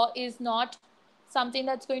the law is not something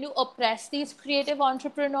that's going to oppress these creative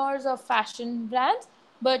entrepreneurs or fashion brands,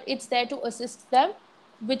 but it's there to assist them,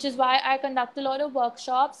 which is why I conduct a lot of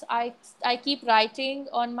workshops. I keep writing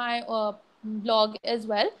on my blog as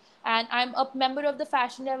well, and I'm a member of the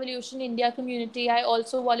Fashion Revolution India community. I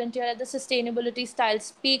also volunteer at the Sustainability Style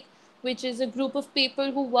Speak, which is a group of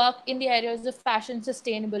people who work in the areas of fashion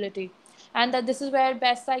sustainability. And that this is where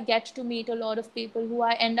best I get to meet a lot of people who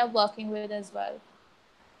I end up working with as well.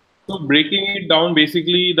 So breaking it down,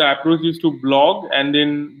 basically the approach is to blog and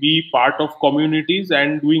then be part of communities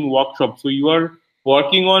and doing workshops. So you are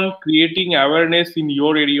working on creating awareness in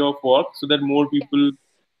your area of work so that more Yes. people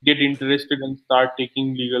get interested and start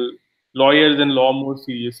taking legal lawyers and law more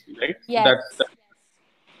seriously, right? So Yes. that's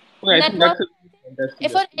okay, I think Network, that's a fantastic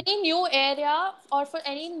if for approach. any new area or for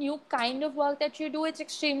any new kind of work that you do, it's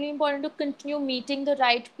extremely important to continue meeting the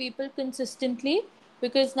right people consistently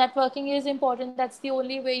because networking is important. That's the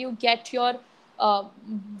only way you get your uh,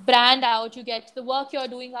 brand out, you get the work you're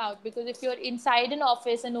doing out. Because if you're inside an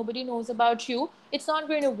office and nobody knows about you, it's not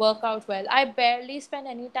going to work out well. I barely spend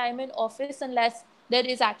any time in office unless there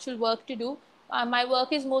is actual work to do. My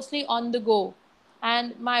work is mostly on the go,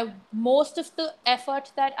 and my most of the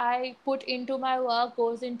effort that I put into my work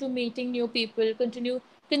goes into meeting new people,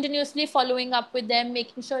 continuously following up with them,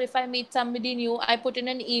 making sure if I meet somebody new, I put in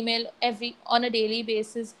an email every on a daily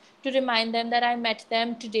basis to remind them that I met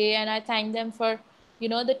them today and I thank them for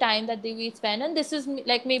the time that we spend, and this is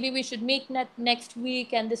like maybe we should meet next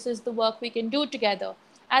week and this is the work we can do together.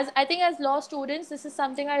 As I think as law students, this is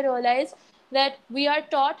something I realized, that we are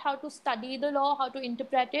taught how to study the law, how to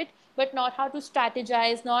interpret it, but not how to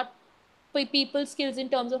strategize, not people skills in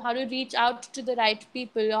terms of how to reach out to the right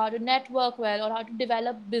people, or how to network well, or how to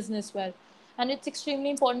develop business well. And it's extremely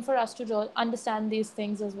important for us to understand these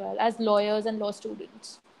things as well as lawyers and law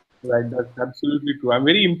students. Right, that's absolutely true. I'm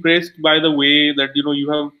very impressed by the way that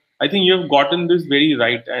you have. I think you have gotten this very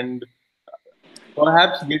right, and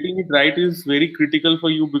perhaps getting it right is very critical for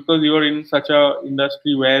you because you are in such a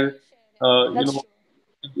industry where That's true.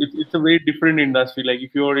 it's a very different industry. Like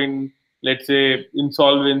if you're in, let's say,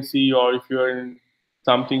 insolvency, or if you're in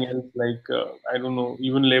something else like I don't know,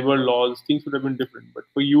 even labor laws, things would have been different. But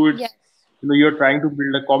for you, Yes, it's you're trying to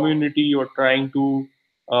build a community, you're trying to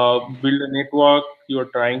build a network, you're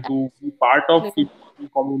trying to be part of absolutely.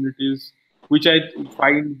 important communities, which I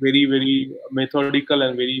find very very methodical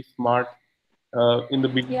and very smart in the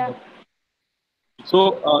beginning Yeah. of. So,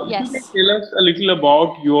 if you can Yes. tell us a little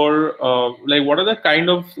about your like, what are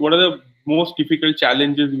the most difficult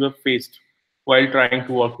challenges you have faced while trying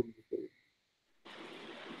to work in this field?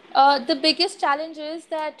 The biggest challenge is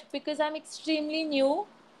that because I'm extremely new,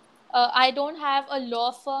 I don't have a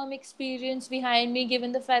law firm experience behind me,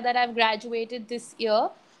 given the fact that I've graduated this year.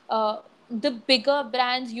 The bigger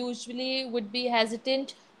brands usually would be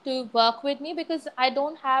hesitant to work with me because I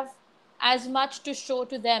don't have as much to show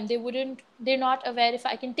to them. They're not aware if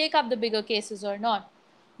I can take up the bigger cases or not.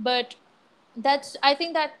 But I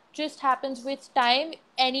think that just happens with time.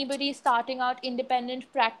 Anybody starting out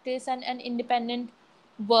independent practice and independent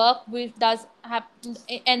work which does happen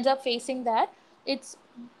ends up facing that. It's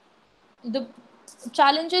the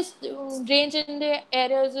challenges range in the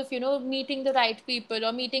areas of meeting the right people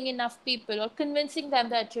or meeting enough people or convincing them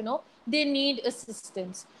that they need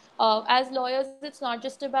assistance. As lawyers, it's not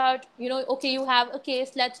just about okay, you have a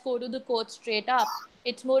case, let's go to the court straight up.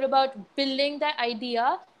 It's more about building the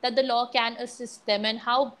idea that the law can assist them and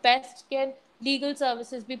how best can legal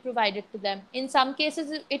services be provided to them. In some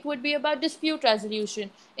cases it would be about dispute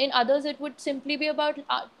resolution. In others it would simply be about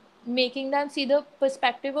making them see the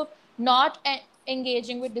perspective of not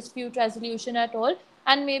engaging with dispute resolution at all,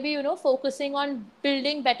 and maybe focusing on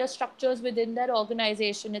building better structures within their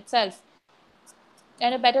organization itself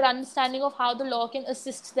and a better understanding of how the law can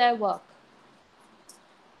assist their work.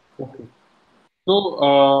 Okay.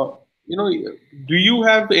 So, do you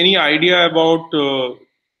have any idea about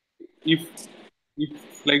if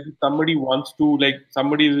if like somebody wants to, like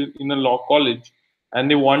somebody is in a law college and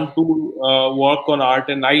they want to work on art,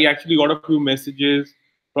 and I actually got a few messages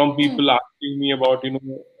from people asking me about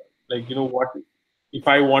like what if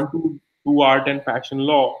I want to do art and fashion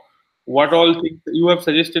law, what all things you have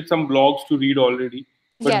suggested some blogs to read already,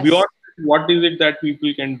 but beyond Yes. that, what is it that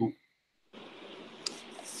people can do?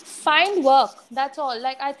 Find work, that's all.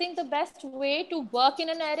 Like, I think the best way to work in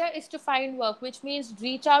an area is to find work, which means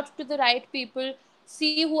reach out to the right people,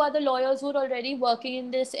 see who are the lawyers who are already working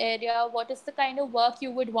in this area, what is the kind of work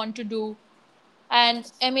you would want to do.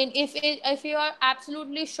 And I mean, if you are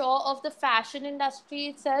absolutely sure of the fashion industry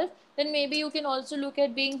itself, then maybe you can also look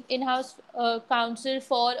at being in-house counsel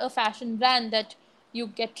for a fashion brand that you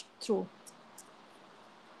get through.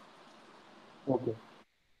 Okay.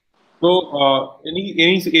 So,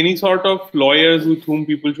 any sort of lawyers with whom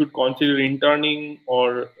people should consider interning,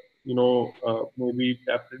 or maybe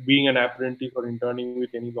being an apprentice or interning with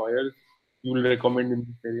any lawyers you will recommend in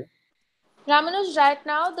this area? Ramanuj, right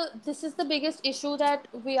now, this is the biggest issue that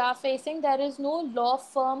we are facing. There is no law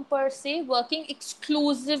firm per se working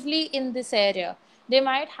exclusively in this area. They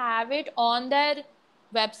might have it on their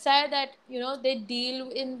website that they deal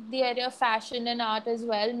in the area of fashion and art as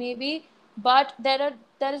well, maybe. But there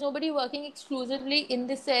is nobody working exclusively in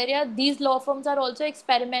this area. These law firms are also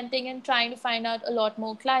experimenting and trying to find out a lot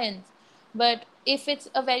more clients. But if it's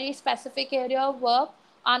a very specific area of work,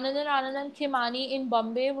 Anand and Khimani in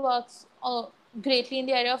Bombay works greatly in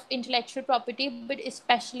the area of intellectual property, but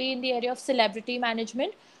especially in the area of celebrity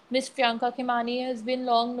management. Miss Priyanka Khimani has been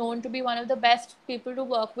long known to be one of the best people to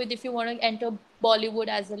work with if you want to enter Bollywood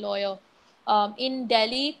as a lawyer. In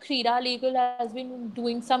Delhi, Krida Legal has been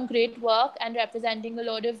doing some great work and representing a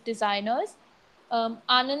lot of designers.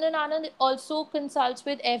 Anand and Anand also consults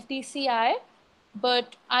with FDCI,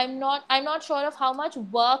 but I'm not sure of how much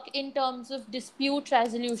work in terms of dispute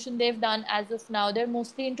resolution they've done as of now. They're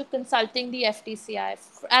mostly into consulting the FTCI,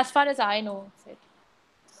 as far as I know of it.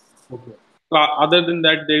 Okay. So, other than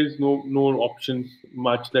that, there is no options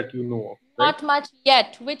much that you know of, right? Not much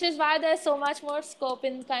yet, which is why there's so much more scope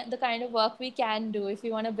in the kind of work we can do if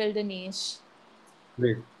we want to build a niche.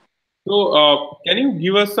 Great. So, can you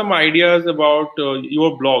give us some ideas about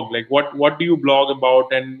your blog? Like, what do you blog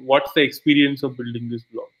about, and what's the experience of building this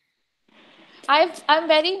blog? I'm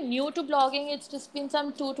very new to blogging. It's just been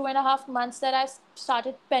some 2.5 months that I've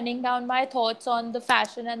started penning down my thoughts on the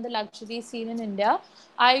fashion and the luxury scene in India.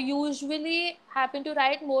 I usually happen to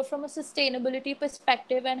write more from a sustainability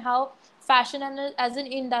perspective and how fashion as an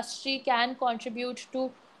industry can contribute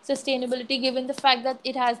to sustainability, given the fact that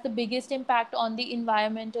it has the biggest impact on the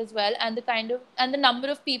environment as well, and the number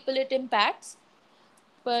of people it impacts.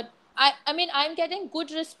 But I mean, I'm getting good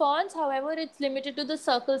response. However, it's limited to the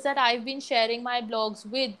circles that I've been sharing my blogs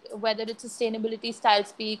with, whether it's sustainability, style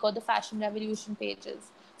speak, or the fashion revolution pages.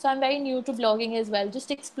 So I'm very new to blogging as well, just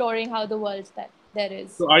exploring how the world that there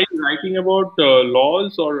is. So, are you writing about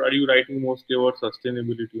laws, or are you writing mostly about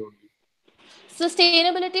sustainability only?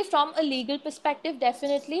 Sustainability from a legal perspective,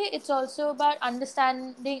 definitely. It's also about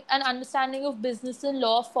understanding of business and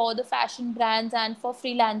law for the fashion brands and for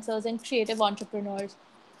freelancers and creative entrepreneurs.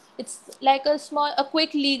 It's like a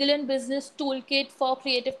quick legal and business toolkit for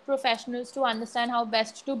creative professionals to understand how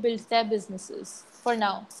best to build their businesses for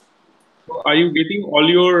now. So, are you getting all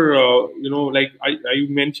your, like, you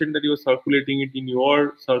mentioned that you're circulating it in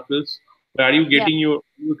your circles. Are you Yeah. getting your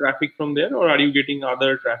traffic from there, or are you getting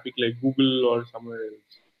other traffic like Google or somewhere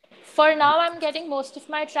else? For now, I'm getting most of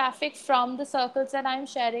my traffic from the circles that I'm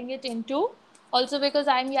sharing it into. Also, because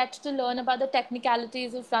I'm yet to learn about the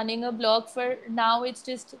technicalities of running a blog. For now, it's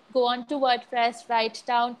just go on to WordPress, write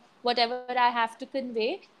down whatever I have to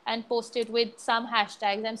convey, and post it with some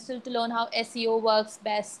hashtags. I'm still to learn how SEO works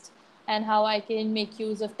best and how I can make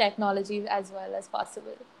use of technology as well as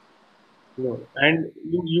possible. Sure. And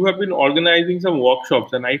you have been organizing some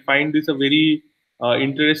workshops, and I find this a very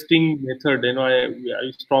interesting method.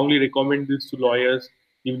 I strongly recommend this to lawyers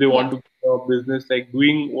if they want Yeah. to do a business, like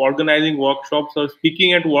doing organizing workshops or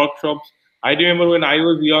speaking at workshops. I remember when I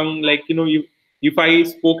was young, like if I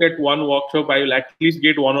spoke at one workshop, I will at least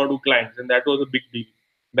get one or two clients, and that was a big deal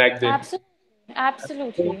back then. Absolutely. So,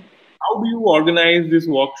 Absolutely. how do you organize these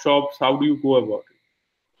workshops? How do you go about it?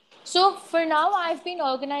 So for now, I've been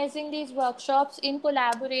organizing these workshops in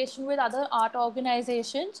collaboration with other art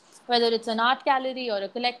organizations, whether it's an art gallery or a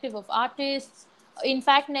collective of artists. In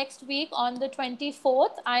fact, next week on the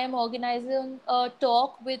 24th, I am organizing a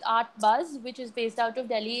talk with Art Buzz, which is based out of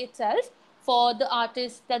Delhi itself, for the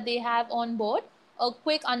artists that they have on board. A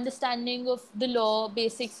quick understanding of the law,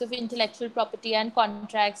 basics of intellectual property, and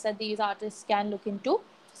contracts that these artists can look into.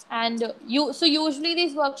 And usually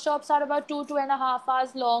these workshops are about 2.5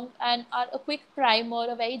 hours long and are a quick primer,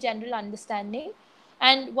 a very general understanding.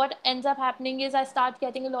 And what ends up happening is I start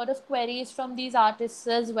getting a lot of queries from these artists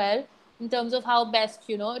as well, in terms of how best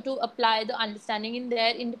to apply the understanding in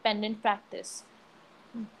their independent practice.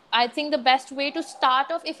 I think the best way to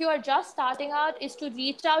start off, if you are just starting out, is to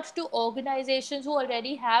reach out to organizations who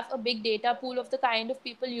already have a big data pool of the kind of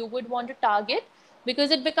people you would want to target,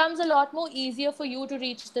 because it becomes a lot more easier for you to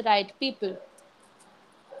reach the right people.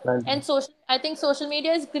 And I think social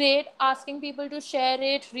media is great, asking people to share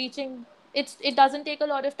it, reaching it doesn't take a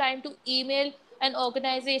lot of time to email an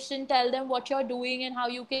organization, tell them what you're doing and how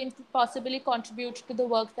you can possibly contribute to the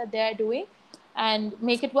work that they're doing, and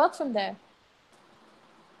make it work from there.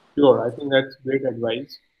 Sure, I think that's great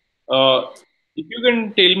advice. If you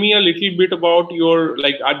can tell me a little bit about your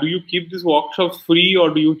like, do you keep these workshops free or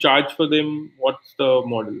do you charge for them? What's the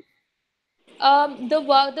model?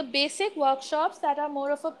 The basic workshops that are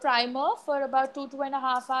more of a primer for about 2.5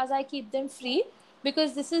 hours, I keep them free,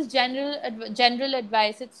 because this is general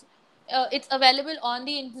advice. It's available on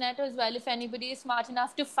the internet as well if anybody is smart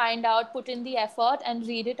enough to find out, put in the effort, and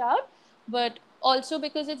read it out. But also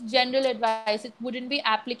because it's general advice, it wouldn't be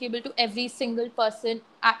applicable to every single person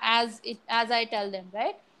as I tell them,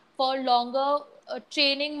 right? For longer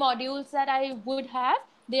training modules that I would have,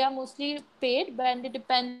 they are mostly paid, but it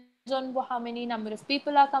depends on how many number of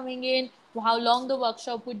people are coming in, how long the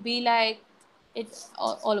workshop would be like. It's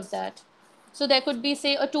all of that. So there could be,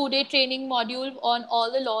 say, a 2-day training module on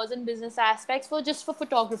all the laws and business aspects for just for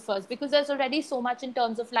photographers, because there's already so much in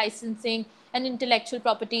terms of licensing and intellectual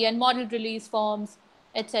property and model release forms,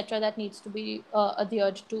 etc., that needs to be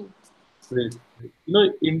adhered to. Great.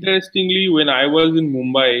 Interestingly, when I was in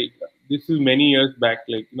Mumbai, this is many years back,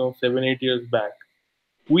 like 7, 8 years back,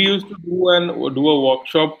 we used to do a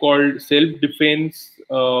workshop called self defense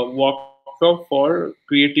workshop for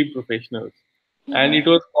creative professionals, and it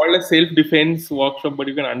was called a self defense workshop, but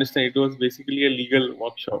you can understand it was basically a legal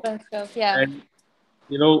workshop. Fun stuff, yeah. And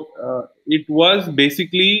it was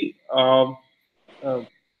basically uh,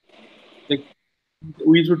 like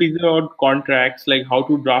we used to teach them about contracts, like how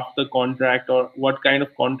to draft the contract or what kind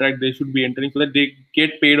of contract they should be entering so that they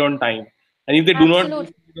get paid on time. And if they do not get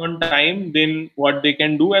Absolutely. paid on time, then what they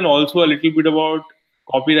can do, and also a little bit about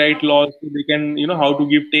copyright laws, so they can, how to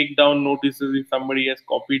give takedown notices if somebody has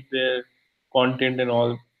copied their content and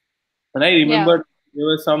all. And I Yeah. remember there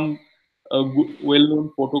were some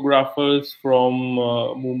well-known photographers from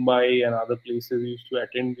Mumbai and other places who used to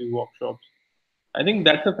attend these workshops. I think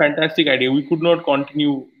that's a fantastic idea. We could not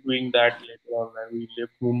continue doing that later on when we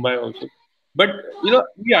left Mumbai also. But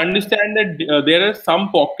we understand that there are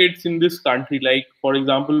some pockets in this country. Like for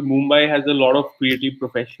example, Mumbai has a lot of creative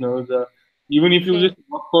professionals. Even if you Great. just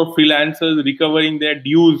work for freelancers recovering their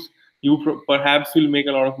dues, you perhaps will make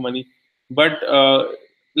a lot of money. But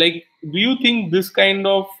like, do you think this kind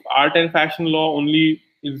of art and fashion law only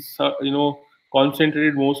is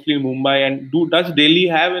concentrated mostly in Mumbai? And does Delhi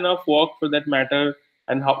have enough work for that matter?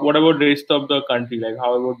 And what about the rest of the country? Like,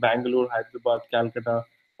 how about Bangalore, Hyderabad, Calcutta,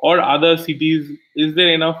 or other cities? Is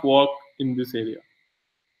there enough work in this area?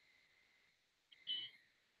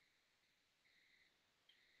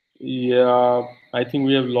 Yeah, I think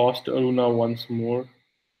we have lost Aruna once more.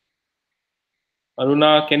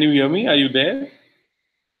 Aruna, can you hear me? Are you there?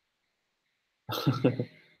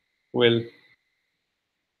 Well,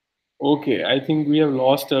 Okay, I think we have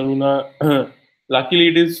lost Aruna. Luckily,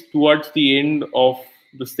 it is towards the end of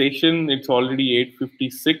the session. It's already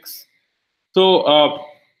 8:56. So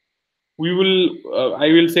we will. I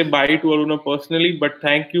will say bye to Aruna personally, but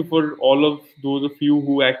thank you for all of those of you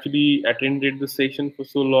who actually attended the session for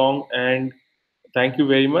so long, and thank you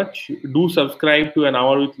very much. Do subscribe to An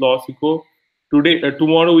Hour with LawSikho.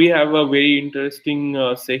 Tomorrow we have a very interesting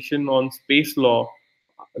session on space law.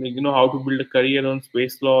 How to build a career on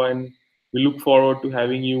space law, and we look forward to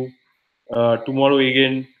having you tomorrow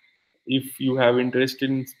again if you have interest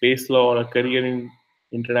in space law or a career in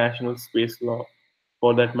international space law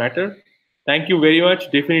for that matter. Thank you very much.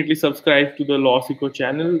 Definitely subscribe to the LawSikho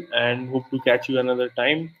channel and hope to catch you another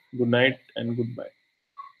time. Good night and goodbye.